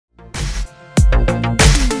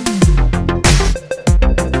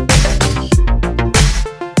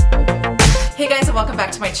welcome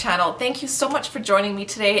back to my channel. Thank you so much for joining me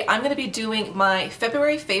today. I'm going to be doing my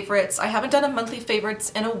February favorites. I haven't done a monthly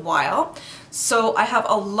favorites in a while, so I have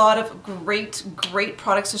a lot of great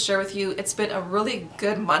products to share with you. It's been a really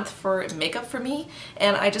good month for makeup for me,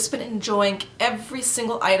 and I've just been enjoying every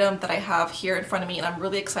single item that I have here in front of me, and I'm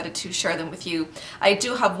really excited to share them with you. I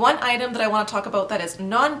do have one item that I want to talk about that is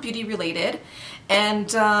non-beauty related, and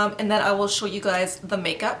then I will show you guys the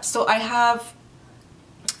makeup. So I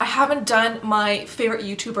haven't done my favorite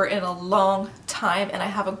YouTuber in a long time, and I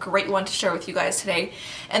have a great one to share with you guys today.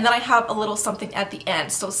 And then I have a little something at the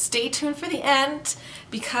end, so stay tuned for the end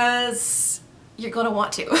because you're gonna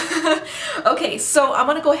want to. Okay, so I'm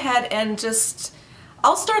gonna go ahead and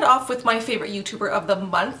I'll start off with my favorite YouTuber of the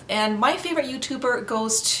month, and my favorite YouTuber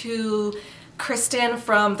goes to Kristen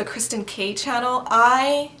from the Kristen K channel.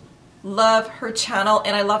 I love her channel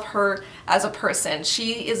and I love her as a person.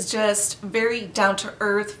 She is just very down to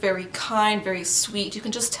earth, very kind, very sweet. You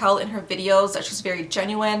can just tell in her videos that she's very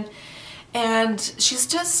genuine, and she's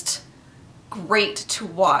just great to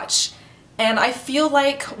watch. And I feel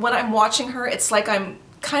like when I'm watching her, it's like I'm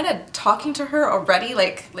kind of talking to her already,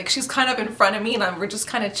 like she's kind of in front of me and we're just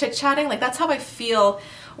kind of chit-chatting. Like, that's how I feel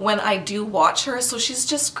when I do watch her. So she's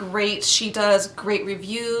just great. She does great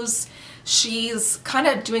reviews. She's kind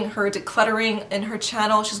of doing her decluttering in her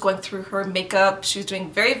channel. She's going through her makeup. She's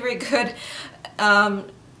doing very good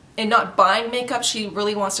in not buying makeup. She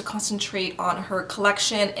really wants to concentrate on her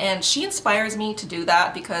collection, and she inspires me to do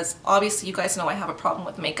that because obviously you guys know I have a problem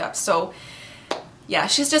with makeup. So yeah,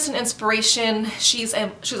 she's just an inspiration. She's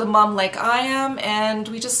a mom like I am, and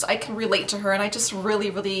I can relate to her, and I just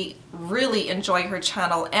really enjoy her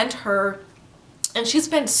channel and she's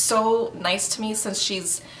been so nice to me since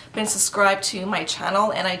she's been subscribed to my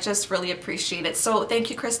channel, and I just really appreciate it. So thank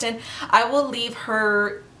you, Kristen. I will leave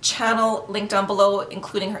her channel linked down below,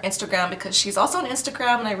 including her Instagram, because she's also on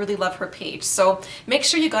Instagram and I really love her page. So make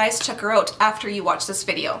sure you guys check her out after you watch this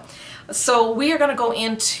video. So we are going to go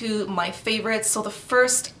into my favorites. So the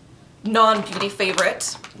first non-beauty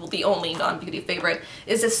favorite, well, the only non-beauty favorite,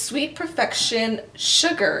 is a Sweet Perfection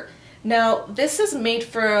Sugar. Now, this is made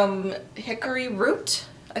from hickory root.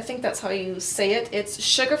 I think that's how you say it. It's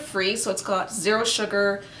sugar-free, so it's got 0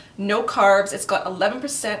 sugar, no carbs. It's got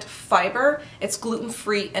 11% fiber. It's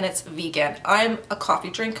gluten-free, and it's vegan. I'm a coffee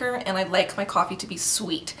drinker, and I like my coffee to be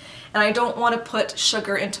sweet. And I don't want to put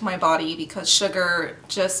sugar into my body because sugar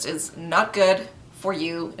just is not good for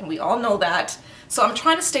you, and we all know that. So I'm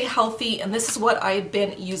trying to stay healthy, and this is what I've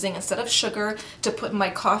been using instead of sugar to put in my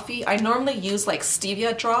coffee. I normally use like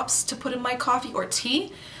stevia drops to put in my coffee or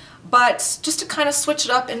tea, but just to kind of switch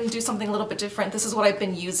it up and do something a little bit different, this is what I've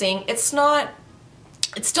been using. It still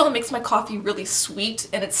makes my coffee really sweet,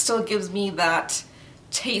 and it still gives me that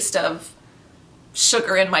taste of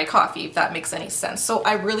sugar in my coffee, if that makes any sense. So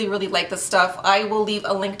I really like this stuff. I will leave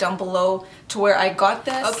a link down below to where I got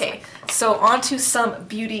this. Okay, so on to some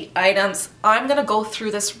beauty items. I'm gonna go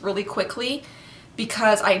through this really quickly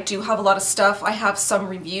because I do have a lot of stuff. I have some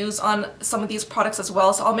reviews on some of these products as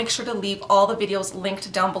well, so I'll make sure to leave all the videos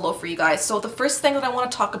linked down below for you guys. So the first thing that I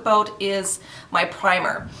want to talk about is my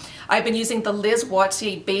primer. I've been using the Lise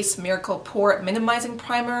Watier Base Miracle Pore Minimizing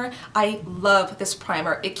Primer. I love this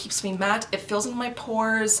primer. It keeps me matte, it fills in my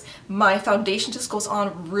pores, my foundation just goes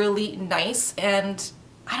on really nice, and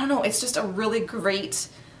I don't know, it's just a really great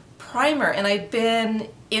primer. And I've been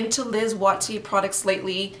into Lise Watier products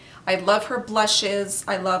lately. I love her blushes,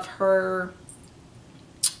 I love her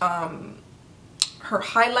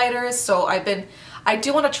highlighters, so I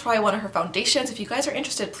do want to try one of her foundations. If you guys are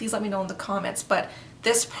interested, please let me know in the comments, but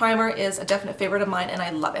this primer is a definite favorite of mine and I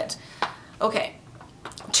love it. Okay,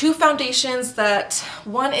 2 foundations that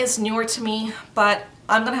one is newer to me, but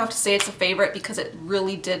I'm gonna have to say it's a favorite because it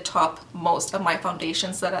really did top most of my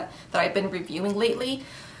foundations that I've been reviewing lately.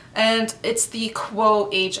 And it's the Quo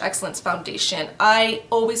Age Excellence Foundation. I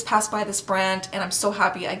always pass by this brand and I'm so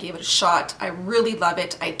happy I gave it a shot. I really love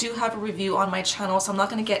it. I do have a review on my channel, so I'm not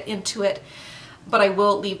going to get into it, but I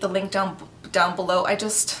will leave the link down below.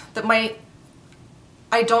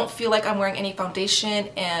 I don't feel like I'm wearing any foundation,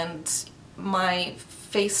 and my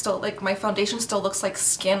face still, like, my foundation still looks like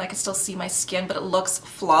skin. I can still see my skin, but it looks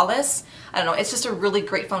flawless. I don't know, it's just a really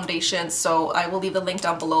great foundation, so I will leave the link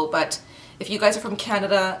down below. But if you guys are from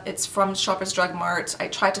Canada, it's from Shoppers Drug Mart. I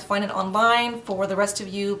tried to find it online for the rest of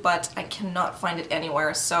you, but I cannot find it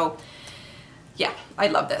anywhere. So yeah, I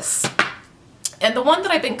love this. And the one that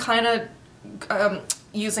I've been kind of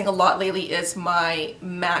using a lot lately is my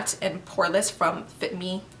Matte+Poreless from Fit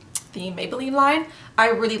Me, the Maybelline line. I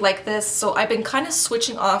really like this, so I've been kind of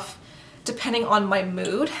switching off depending on my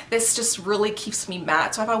mood. This just really keeps me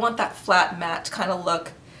matte. So if I want that flat matte kind of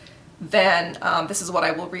look, then this is what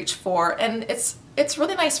I will reach for. And it's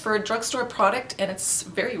really nice for a drugstore product, and it's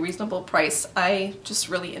very reasonable price. I just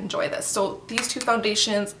really enjoy this. So these two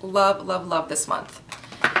foundations, love, love, love this month.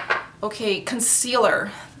 Okay,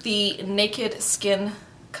 concealer, the Naked Skin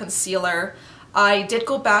concealer. I did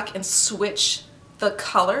go back and switch the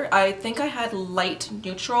color. I think I had light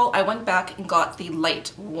neutral. I went back and got the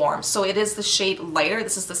light warm. So it is the shade lighter.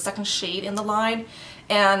 This is the second shade in the line,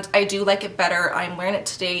 and I do like it better. I'm wearing it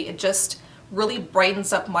today. It just really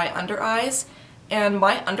brightens up my under eyes, and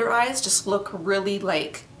my under eyes just look really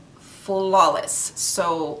like flawless.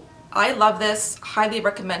 So I love this, highly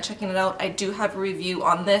recommend checking it out. I do have a review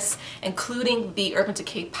on this, including the Urban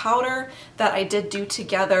Decay powder that I did do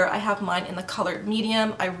together. I have mine in the color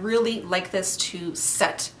medium. I really like this to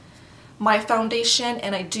set my foundation,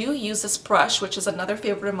 and I do use this brush, which is another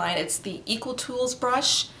favorite of mine. It's the Equal Tools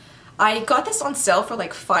brush. I got this on sale for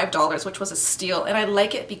like $5, which was a steal, and I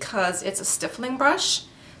like it because it's a stippling brush.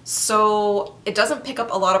 So it doesn't pick up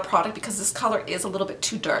a lot of product because this color is a little bit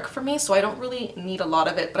too dark for me, so I don't really need a lot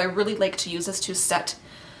of it, but I really like to use this to set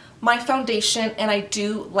my foundation, and I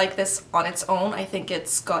do like this on its own. I think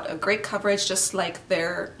it's got a great coverage, just like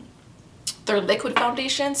their liquid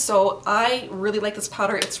foundation. So I really like this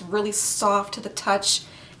powder. It's really soft to the touch,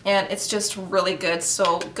 and it's just really good.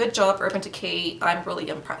 So good job, Urban Decay. I'm really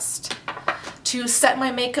impressed. To set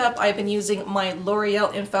my makeup, I've been using my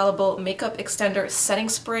L'Oreal Infallible Makeup Extender Setting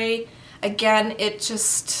Spray. Again, it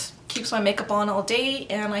just keeps my makeup on all day,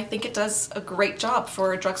 and I think it does a great job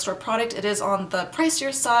for a drugstore product. It is on the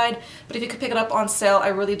pricier side, but if you could pick it up on sale, I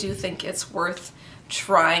really do think it's worth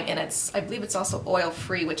trying, and I believe it's also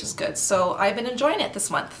oil-free, which is good. So I've been enjoying it this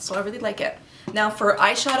month, so I really like it. Now for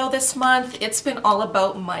eyeshadow this month, it's been all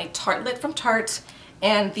about my Tartelette from Tarte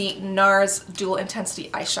and the Nars Dual Intensity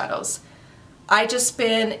eyeshadows. I just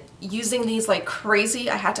been using these like crazy.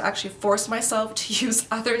 I had to actually force myself to use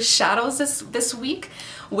other shadows this week,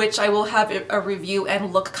 which I will have a review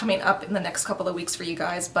and look coming up in the next couple of weeks for you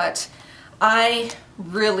guys. But I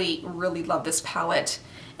really, really love this palette,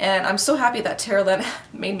 and I'm so happy that Tartelette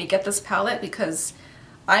made me get this palette because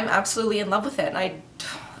I'm absolutely in love with it, and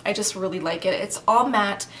I just really like it. It's all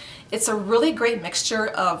matte. It's a really great mixture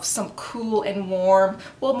of some cool and warm,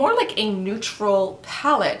 well, more like a neutral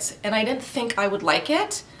palette, and I didn't think I would like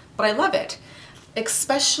it, but I love it.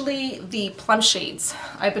 Especially the plum shades.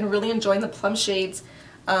 I've been really enjoying the plum shades.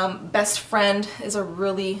 Best Friend is a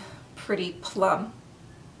really pretty plum.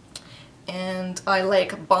 And I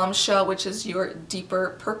like Bombshell, which is your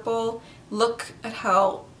deeper purple. Look at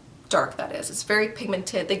how dark that is. It's very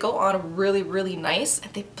pigmented. They go on really, really nice,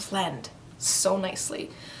 and they blend so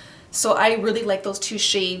nicely. So I really like those two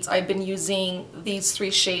shades. I've been using these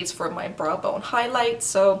three shades for my brow bone highlight.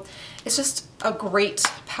 So it's just a great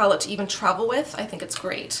palette to even travel with. I think it's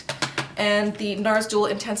great. And the Nars Dual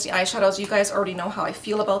Intensity eyeshadows, you guys already know how I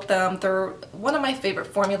feel about them. They're one of my favorite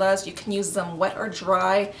formulas. You can use them wet or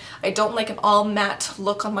dry. I don't like an all matte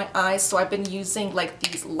look on my eyes, so I've been using like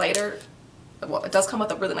these lighter, well, it does come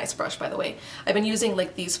with a really nice brush, by the way. I've been using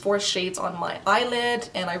like these 4 shades on my eyelid,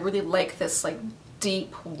 and I really like this like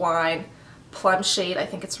deep wine plum shade. I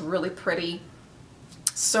think it's really pretty.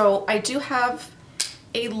 So I do have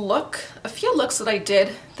a few looks that I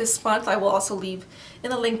did this month. I will also leave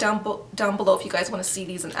in the link down below if you guys want to see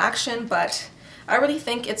these in action, but I really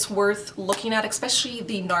think it's worth looking at, especially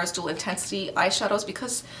the Nars Dual Intensity eyeshadows,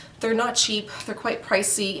 because they're not cheap, they're quite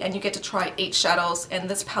pricey, and you get to try 8 shadows, and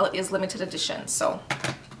this palette is limited edition, so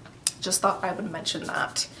just thought I would mention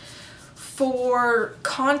that. For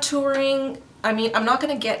contouring, I mean, I'm not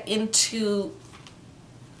going to get into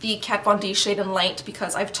the Kat Von D Shade and Light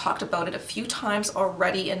because I've talked about it a few times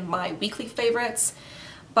already in my weekly favorites,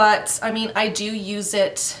 but I mean, I do use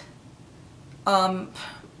it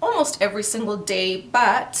almost every single day,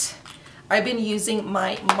 but I've been using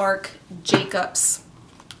my Marc Jacobs,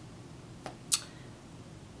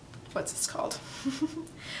 what's this called?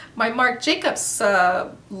 My Marc Jacobs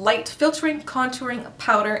Light Filtering Contouring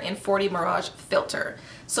Powder in 40 Mirage Filter.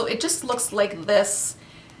 So it just looks like this,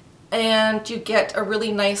 and you get a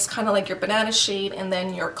really nice kind of like your banana shade and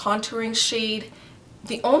then your contouring shade.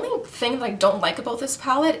 The only thing that I don't like about this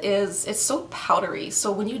palette is it's so powdery.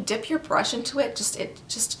 So when you dip your brush into it, it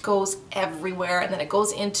just goes everywhere, and then it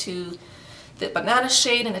goes into the banana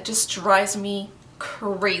shade, and it just drives me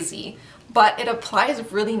crazy. But it applies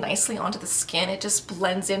really nicely onto the skin. It just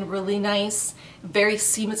blends in really nice, very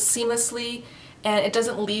seamlessly, and it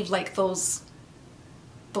doesn't leave like those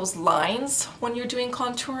lines when you're doing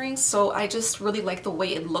contouring. So I just really like the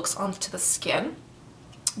way it looks onto the skin.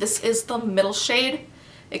 This is the middle shade.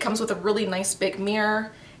 It comes with a really nice big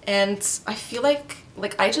mirror, and I feel like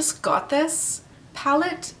I just got this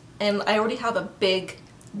palette and I already have a big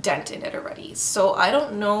dent in it already. So I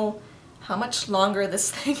don't know how much longer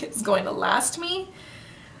this thing is going to last me,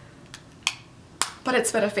 but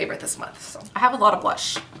it's been a favorite this month. So I have a lot of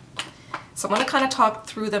blush. So I'm going to kind of talk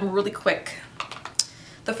through them really quick.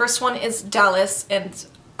 The first one is Dallas, and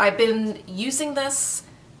I've been using this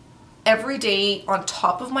every day on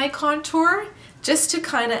top of my contour just to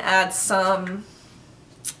kind of add some,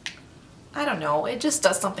 I don't know, it just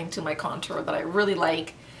does something to my contour that I really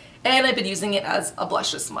like. And I've been using it as a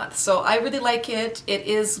blush this month. So I really like it. It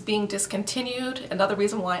is being discontinued. Another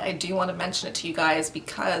reason why I do want to mention it to you guys,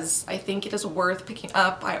 because I think it is worth picking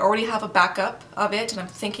up. I already have a backup of it, and I'm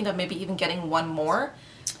thinking of maybe even getting one more.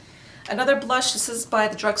 Another blush, this is by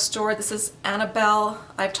the drugstore. This is Annabelle.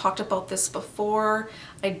 I've talked about this before.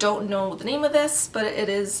 I don't know the name of this, but it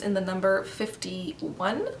is in the number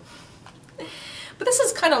 51. But this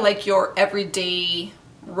is kind of like your everyday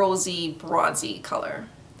rosy, bronzy color.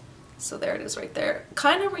 So there it is right there.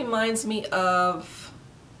 Kind of reminds me of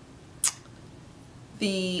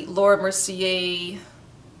the Laura Mercier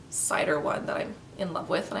cider one that I'm in love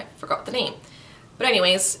with, and I forgot the name. But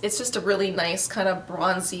anyways, it's just a really nice kind of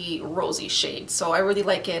bronzy, rosy shade. So I really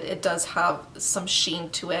like it. It does have some sheen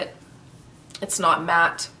to it. It's not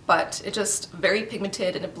matte, but it just very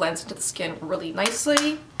pigmented and it blends into the skin really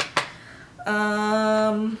nicely.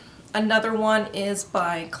 Another one is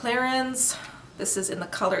by Clarins. This is in the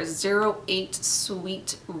color 08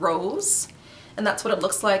 Sweet Rose. And that's what it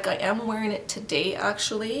looks like. I am wearing it today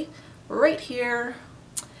actually, right here.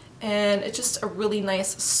 And it's just a really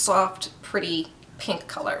nice, soft, pretty pink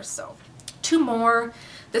color. So two more.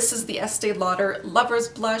 This is the Estee Lauder Lover's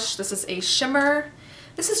Blush. This is a shimmer.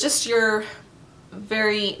 This is just your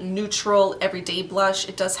very neutral everyday blush.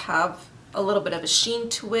 It does have a little bit of a sheen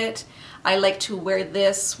to it. I like to wear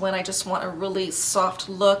this when I just want a really soft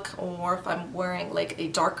look, or if I'm wearing like a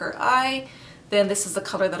darker eye, then this is the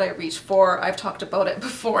color that I reach for. I've talked about it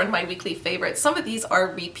before in my weekly favorites. Some of these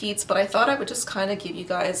are repeats, but I thought I would just kind of give you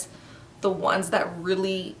guys the ones that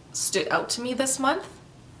really stood out to me this month,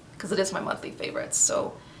 because it is my monthly favorites.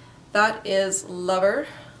 So that is Lover.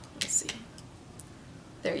 Let's see.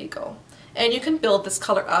 There you go. And you can build this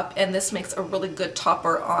color up, and this makes a really good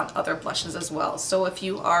topper on other blushes as well. So if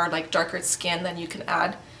you are like darker skin, then you can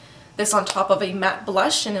add this on top of a matte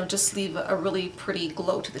blush and it'll just leave a really pretty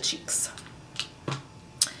glow to the cheeks.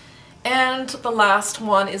 And the last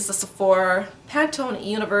one is the Sephora Pantone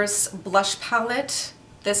Universe Blush Palette.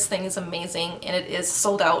 This thing is amazing, and it is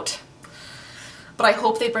sold out. But I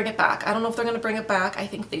hope they bring it back. I don't know if they're going to bring it back. I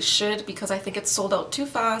think they should, because I think it's sold out too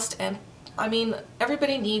fast, and I mean,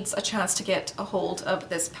 everybody needs a chance to get a hold of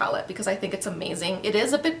this palette because I think it's amazing. It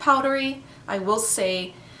is a bit powdery, I will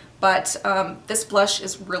say, but this blush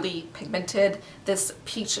is really pigmented. This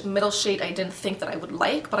peach middle shade I didn't think that I would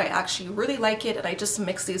like, but I actually really like it, and I just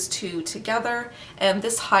mix these two together, and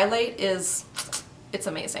this highlight is, it's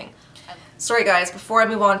amazing. Sorry guys, before I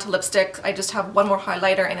move on to lipstick, I just have one more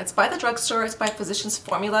highlighter, and it's by the drugstore. It's by Physicians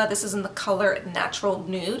Formula. This is in the color Natural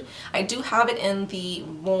Nude. I do have it in the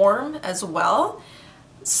warm as well.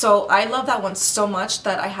 So I love that one so much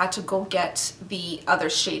that I had to go get the other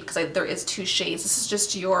shade, because there is two shades. This is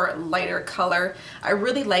just your lighter color. I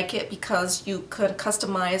really like it because you could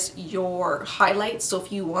customize your highlight. So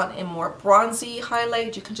if you want a more bronzy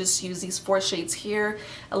highlight, you can just use these four shades here.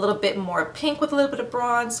 A little bit more pink with a little bit of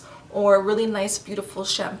bronze, or a really nice beautiful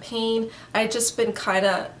champagne. I've just been kind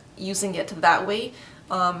of using it that way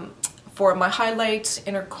for my highlight,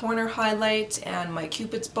 inner corner highlight, and my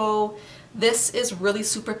Cupid's bow. This is really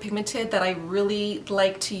super pigmented that I really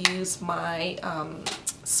like to use my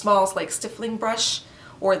small like stippling brush,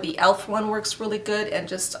 or the e.l.f. one works really good, and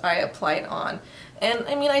just I apply it on. And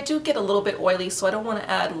I mean, I do get a little bit oily, so I don't want to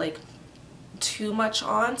add like too much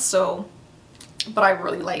on, so, but I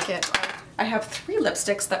really like it. I have three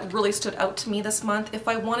lipsticks that really stood out to me this month. If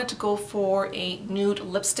I wanted to go for a nude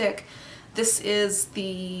lipstick, this is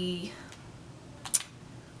the,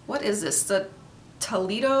 what is this? The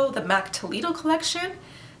Toledo, the MAC Toledo collection,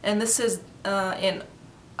 and this is in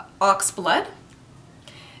Ox Blood.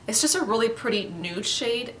 It's just a really pretty nude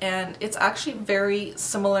shade, and it's actually very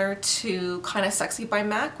similar to Kinda Sexy by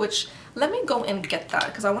MAC, which, let me go and get that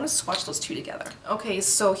because I want to swatch those two together. Okay,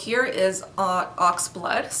 so here is Ox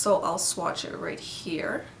Blood, so I'll swatch it right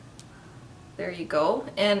here. There you go.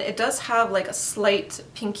 And it does have like a slight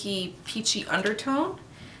pinky peachy undertone,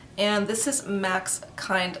 and this is MAC's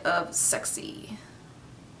Kind of Sexy.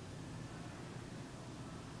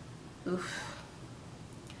 Oof.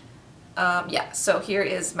 Yeah, so here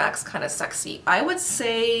is Mac's Kinda Sexy. I would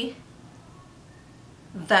say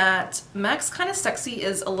that Mac's Kinda Sexy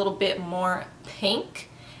is a little bit more pink,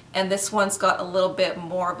 and this one's got a little bit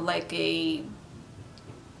more of like a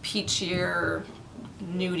peachier,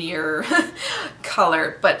 nudier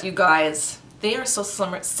color. But you guys, they are so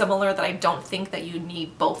similar that I don't think that you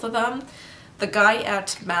need both of them. The guy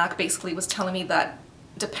at MAC basically was telling me that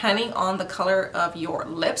depending on the color of your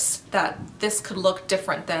lips, that this could look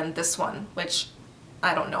different than this one, which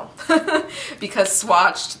I don't know. Because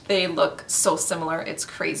swatched, they look so similar, it's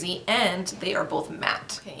crazy, and they are both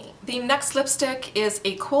matte. Okay. The next lipstick is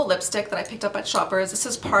a Quo lipstick that I picked up at Shoppers. This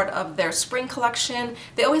is part of their spring collection.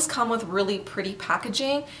 They always come with really pretty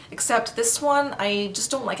packaging, except this one, I just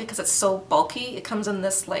don't like it because it's so bulky. It comes in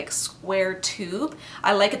this like square tube.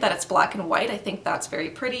 I like it that it's black and white. I think that's very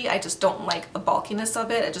pretty. I just don't like the bulkiness of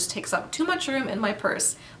it. It just takes up too much room in my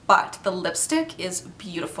purse. But the lipstick is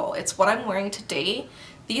beautiful. It's what I'm wearing today.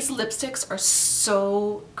 These lipsticks are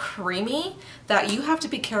so creamy that you have to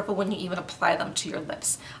be careful when you even apply them to your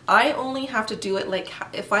lips. I only have to do it like,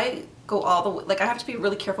 if I go all the way, like I have to be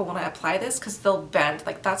really careful when I apply this because they'll bend.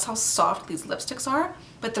 Like that's how soft these lipsticks are,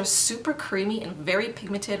 but they're super creamy and very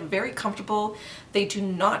pigmented, very comfortable. They do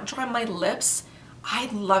not dry my lips. I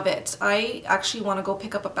love it. I actually want to go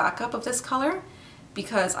pick up a backup of this color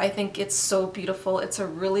because I think it's so beautiful. It's a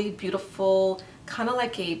really beautiful, kind of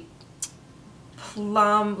like a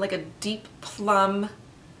plum, like a deep plum,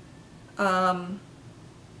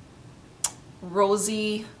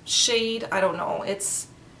 rosy shade. I don't know. It's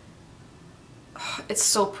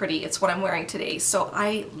so pretty. It's what I'm wearing today. So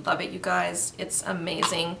I love it, you guys. It's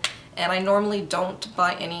amazing. And I normally don't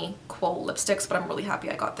buy any Quo lipsticks, but I'm really happy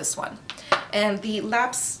I got this one. And the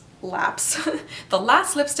the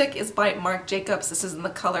last lipstick is by Marc Jacobs. This is in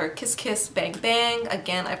the color Kiss Kiss Bang Bang.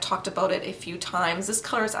 Again, I've talked about it a few times. This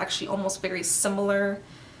color is actually almost very similar.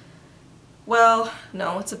 Well,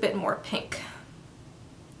 no, it's a bit more pink.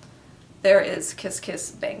 There is Kiss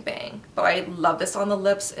Kiss Bang Bang. But I love this on the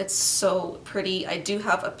lips. It's so pretty. I do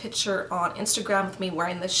have a picture on Instagram with me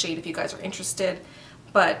wearing this shade if you guys are interested.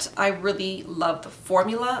 But I really love the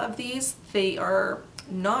formula of these. They are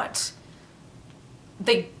not...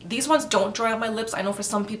 These ones don't dry on my lips. I know for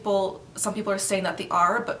some people are saying that they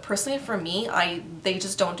are, but personally for me, they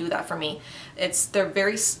just don't do that for me. They're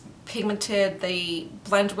very pigmented, they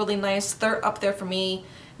blend really nice. They're up there for me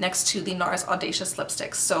next to the Nars Audacious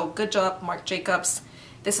lipsticks. So good job, Marc Jacobs.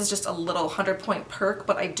 This is just a little 100-point perk,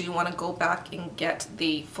 but I do want to go back and get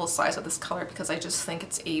the full size of this color because I just think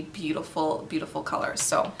it's a beautiful, beautiful color.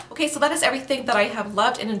 So, okay, so that is everything that I have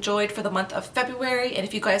loved and enjoyed for the month of February. And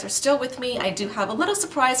if you guys are still with me, I do have a little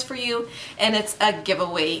surprise for you, and it's a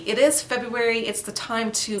giveaway. It is February. It's the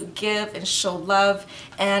time to give and show love,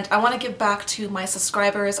 and I want to give back to my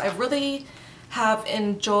subscribers. I really have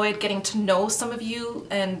enjoyed getting to know some of you,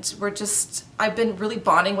 and I've been really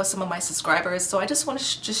bonding with some of my subscribers, so I just want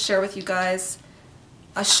to just share with you guys,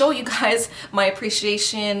 show you guys my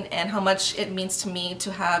appreciation and how much it means to me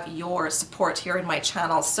to have your support here in my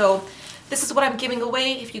channel. So this is what I'm giving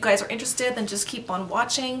away. If you guys are interested, then just keep on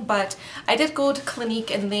watching. But I did go to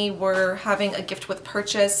Clinique and they were having a gift with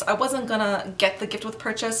purchase. I wasn't gonna get the gift with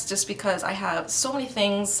purchase just because I have so many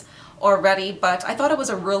things already, but I thought it was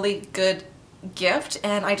a really good gift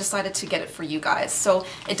and I decided to get it for you guys. So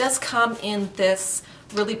it does come in this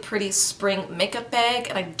really pretty spring makeup bag,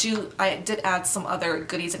 and I did add some other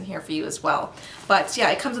goodies in here for you as well. But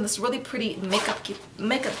yeah, it comes in this really pretty makeup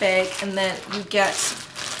bag, and then you get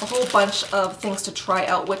a whole bunch of things to try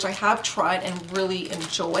out, which I have tried and really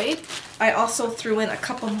enjoyed. I also threw in a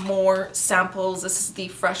couple more samples. This is the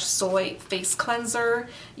Fresh Soy Face Cleanser.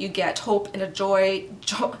 You get Hope in a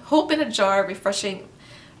Jar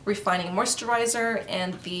Refining Moisturizer,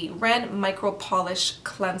 and the Ren Micro Polish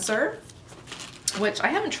Cleanser, which I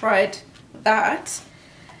haven't tried that.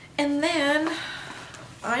 And then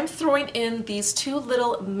I'm throwing in these two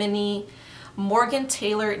little mini Morgan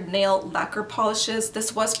Taylor nail lacquer polishes.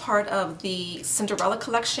 This was part of the Cinderella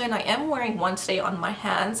collection. I am wearing one today on my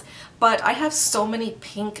hands, but I have so many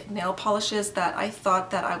pink nail polishes that I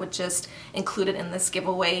thought that I would just include it in this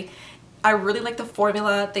giveaway. I really like the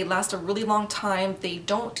formula. They last a really long time. They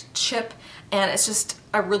don't chip, and it's just,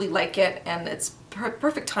 I really like it, and it's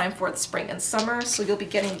perfect time for the spring and summer. So you'll be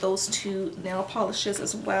getting those two nail polishes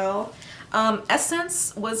as well.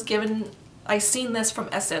 Essence was given, I seen this from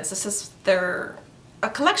Essence. This is a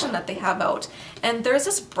collection that they have out, and there's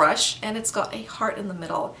this brush and it's got a heart in the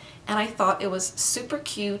middle, and I thought it was super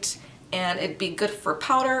cute and it'd be good for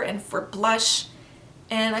powder and for blush.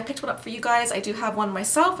 And I picked one up for you guys. I do have one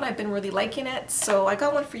myself and I've been really liking it, so I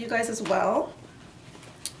got one for you guys as well.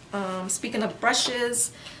 Speaking of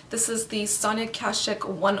brushes, this is the Sonia Kashuk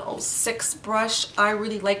 106 brush. I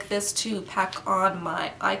really like this to pack on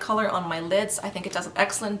my eye color on my lids. I think it does an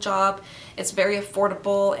excellent job. It's very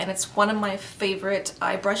affordable and it's one of my favorite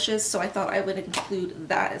eye brushes, so I thought I would include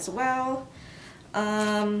that as well.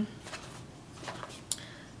 I'm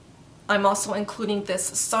also including this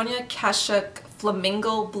Sonia Kashuk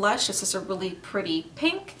Flamingo blush. This is a really pretty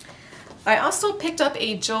pink. I also picked up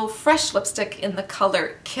a Joe Fresh lipstick in the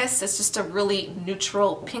color Kiss. It's just a really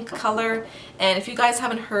neutral pink color. And if you guys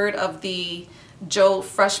haven't heard of the Joe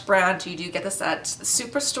Fresh brand, you do get this at the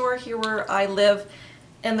Superstore here where I live.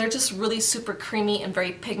 And they're just really super creamy and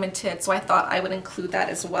very pigmented. So I thought I would include that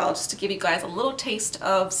as well, just to give you guys a little taste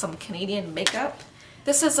of some Canadian makeup.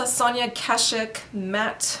 This is a Sonia Kashuk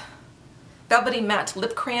Velvety Matte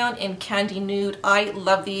Lip Crayon in Candy Nude. I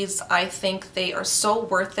love these. I think they are so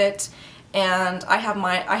worth it. And I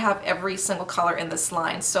have every single color in this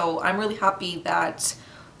line, so I'm really happy that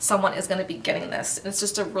someone is going to be getting this. It's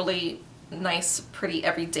just a really nice, pretty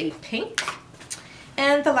everyday pink.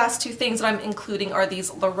 And the last two things that I'm including are these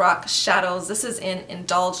Loreal shadows. This is in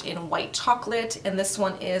Indulge in White Chocolate, and this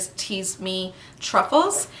one is Tease Me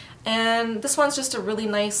Truffles. And this one's just a really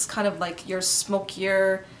nice kind of like your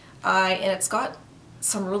smokier eye, and it's got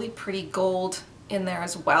some really pretty gold in there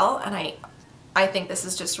as well. And I think this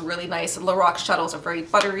is just really nice. Loreal shadows are very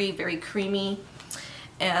buttery, very creamy.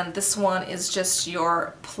 And this one is just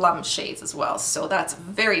your plum shades as well. So that's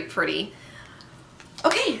very pretty.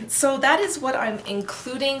 Okay, so that is what I'm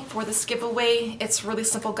including for this giveaway. It's really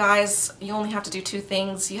simple, guys. You only have to do two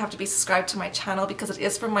things. You have to be subscribed to my channel because it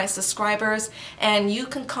is for my subscribers. And you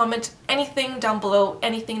can comment anything down below,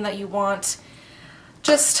 anything that you want.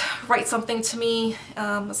 Just write something to me,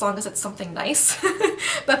 as long as it's something nice,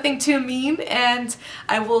 nothing too mean, and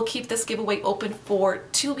I will keep this giveaway open for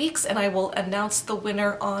 2 weeks, and I will announce the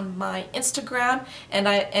winner on my Instagram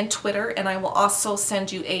and Twitter, and I will also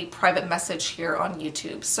send you a private message here on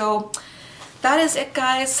YouTube. So that is it,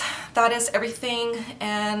 guys. That is everything,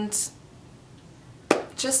 and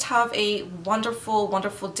just have a wonderful,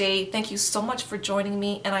 wonderful day. Thank you so much for joining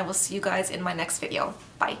me, and I will see you guys in my next video.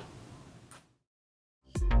 Bye.